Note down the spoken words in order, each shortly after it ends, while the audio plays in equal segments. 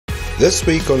This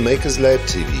week on Makers Lab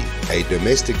TV, a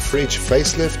domestic fridge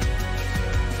facelift,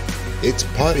 it's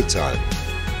party time,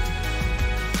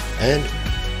 and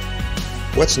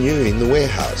what's new in the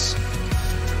warehouse.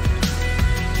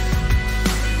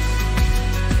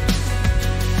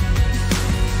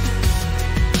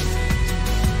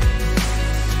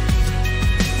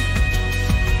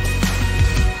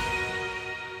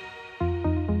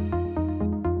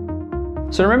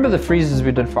 So remember the freezers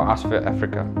we did for Ice for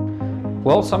Africa?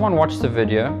 Well, someone watched the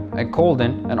video and called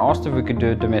in and asked if we could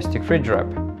do a domestic fridge wrap.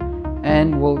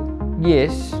 And well,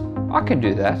 yes, I can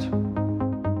do that.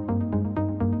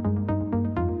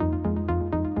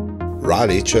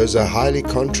 Riley chose a highly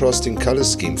contrasting color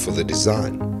scheme for the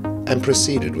design and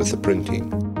proceeded with the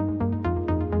printing.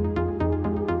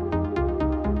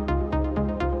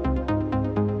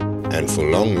 And for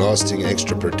long-lasting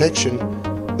extra protection,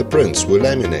 the prints were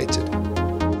laminated.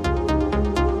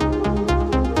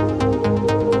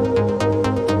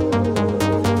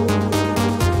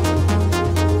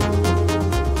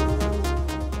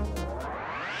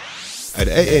 At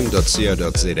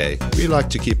am.co.za, we like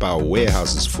to keep our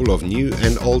warehouses full of new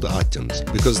and old items,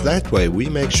 because that way we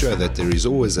make sure that there is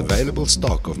always available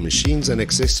stock of machines and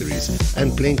accessories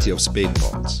and plenty of spare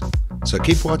parts. So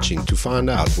keep watching to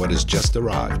find out what has just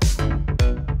arrived.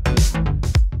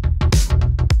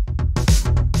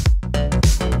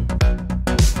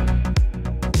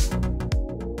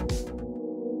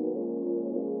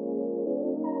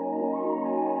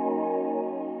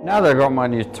 Now that I got my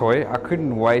new toy, I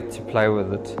couldn't wait to play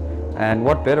with it. And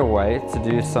what better way to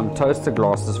do some toaster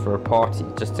glasses for a party,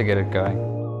 just to get it going.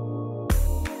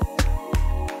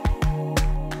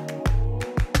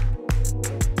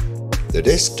 The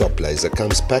desktop laser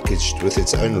comes packaged with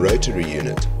its own rotary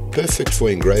unit, perfect for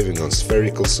engraving on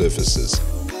spherical surfaces.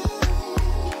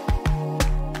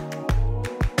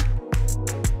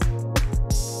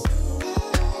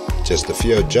 Just a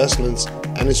few adjustments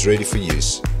and it's ready for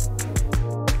use.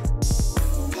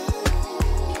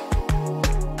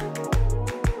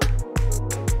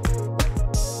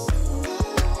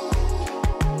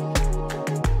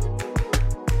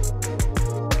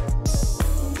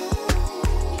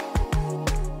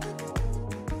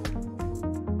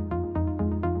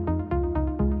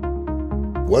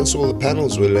 Once all the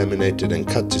panels were laminated and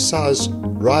cut to size,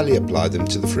 Riley applied them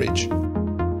to the fridge.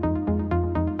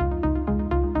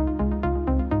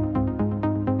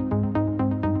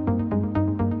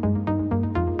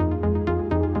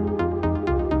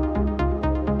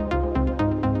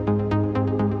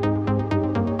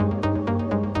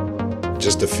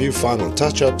 Just a few final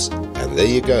touch-ups and there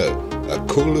you go, a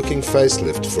cool looking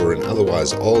facelift for an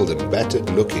otherwise old and battered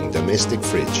looking domestic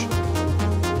fridge.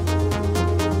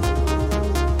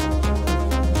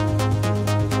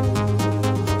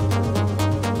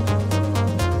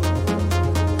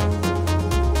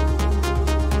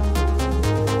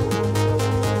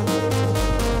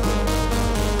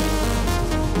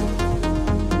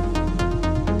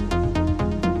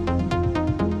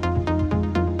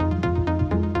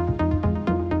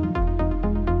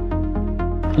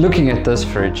 Looking at this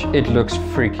fridge, it looks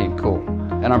freaking cool,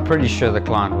 and I'm pretty sure the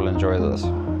client will enjoy this.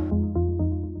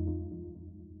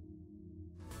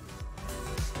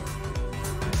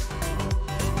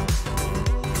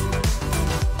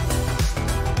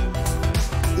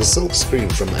 The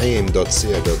Silkscreen from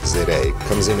am.co.za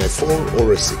comes in a 4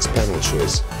 or a 6 panel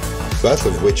choice, both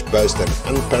of which boast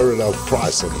an unparalleled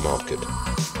price on the market.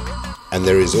 And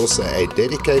there is also a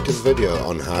dedicated video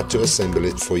on how to assemble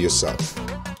it for yourself.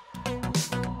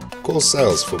 Call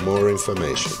sales for more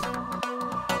information.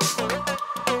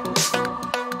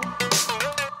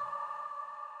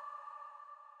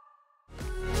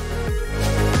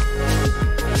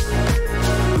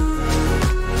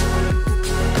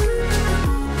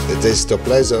 The desktop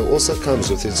laser also comes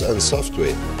with its own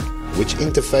software, which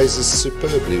interfaces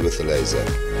superbly with the laser.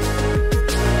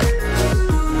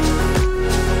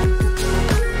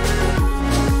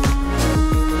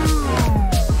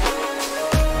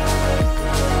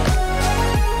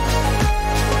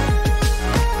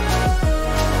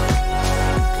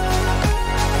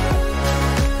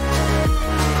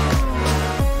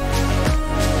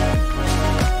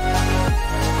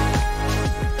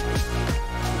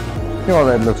 Oh,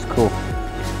 that looks cool.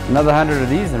 Another 100 of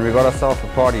these and we got ourselves a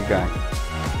party going.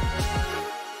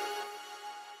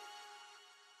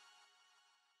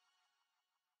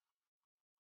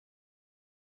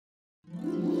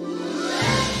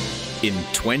 In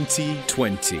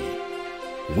 2020,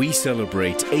 we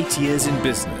celebrate 8 years in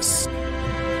business,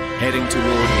 heading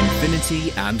toward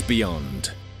infinity and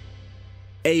beyond.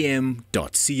 am.co.za.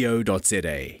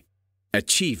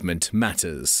 Achievement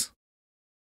matters.